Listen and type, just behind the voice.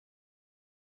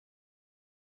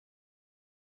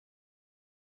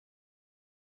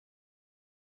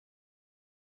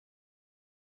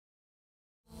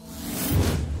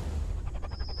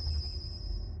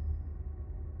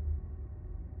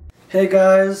Hey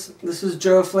guys, this is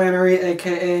Joe Flannery,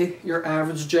 aka your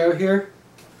average Joe here.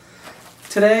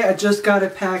 Today I just got a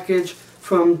package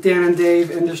from Dan and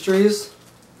Dave Industries,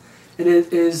 and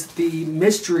it is the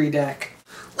mystery deck.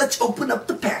 Let's open up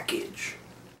the package.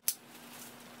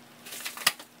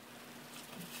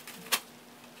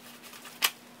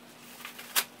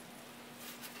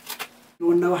 You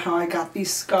wanna know how I got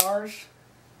these scars?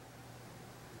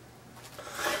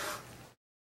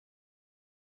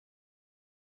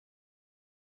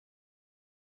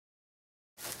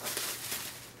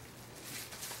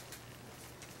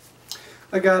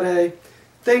 I got a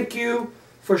thank you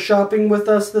for shopping with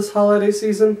us this holiday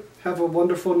season. Have a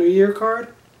wonderful New Year card.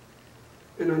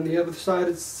 And on the other side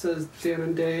it says Dan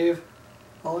and Dave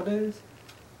Holidays.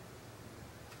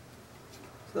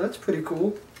 So that's pretty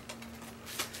cool.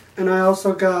 And I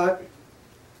also got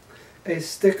a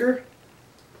sticker,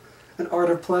 an Art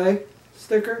of Play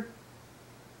sticker.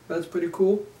 That's pretty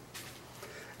cool.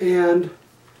 And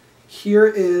here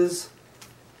is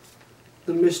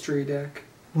the mystery deck.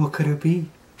 What could it be?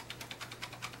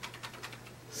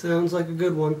 Sounds like a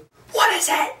good one. What is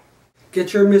it?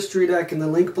 Get your mystery deck in the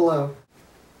link below.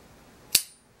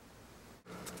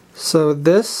 So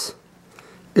this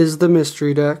is the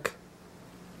mystery deck.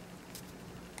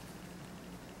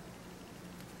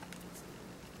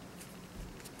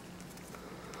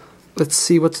 Let's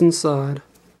see what's inside.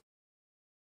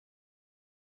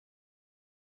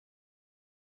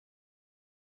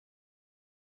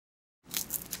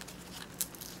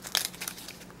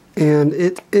 And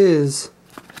it is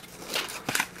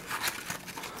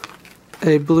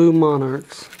a blue monarch.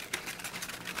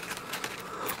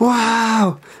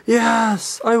 Wow!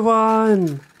 Yes! I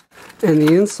won! And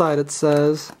the inside it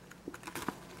says,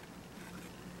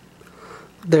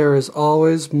 there is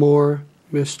always more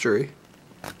mystery.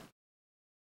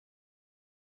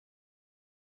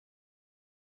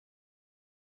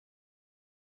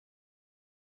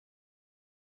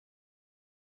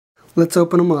 Let's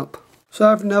open them up. So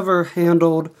I've never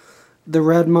handled the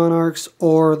red monarchs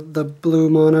or the blue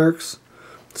monarchs,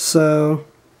 so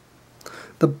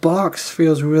the box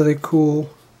feels really cool.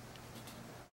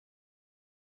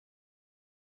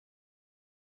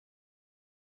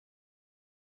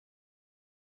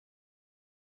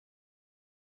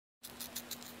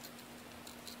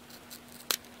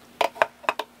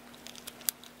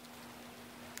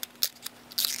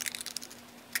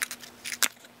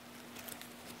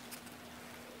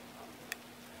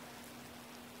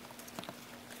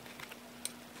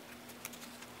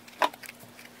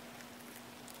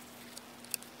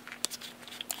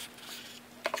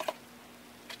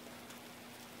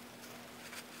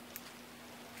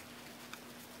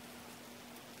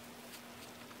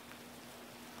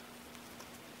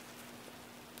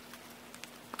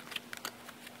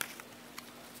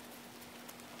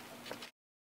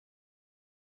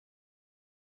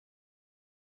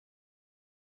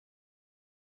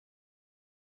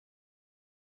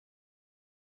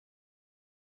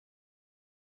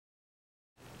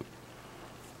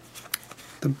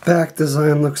 The back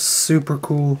design looks super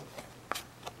cool.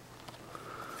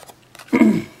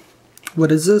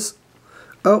 What is this?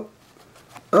 Oh,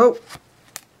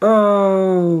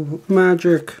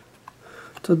 magic.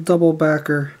 It's a double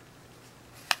backer.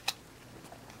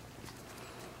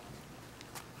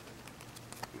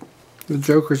 The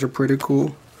jokers are pretty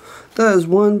cool. That is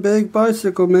one big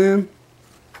bicycle, man.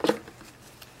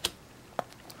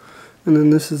 And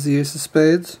then this is the ace of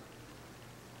spades.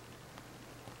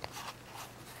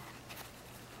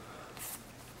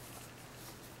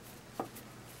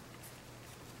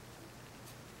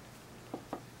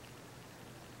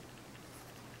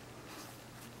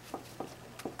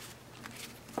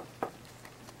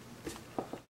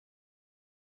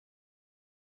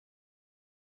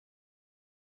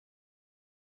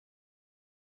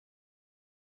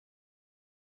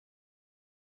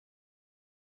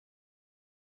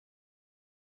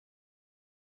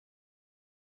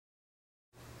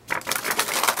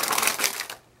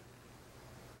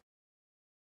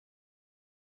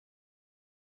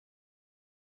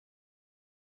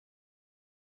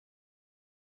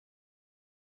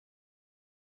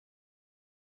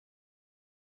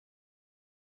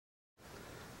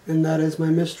 And that is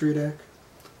my mystery deck,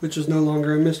 which is no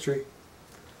longer a mystery.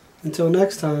 Until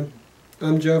next time,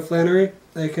 I'm Joe Flannery,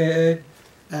 aka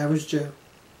Average Joe.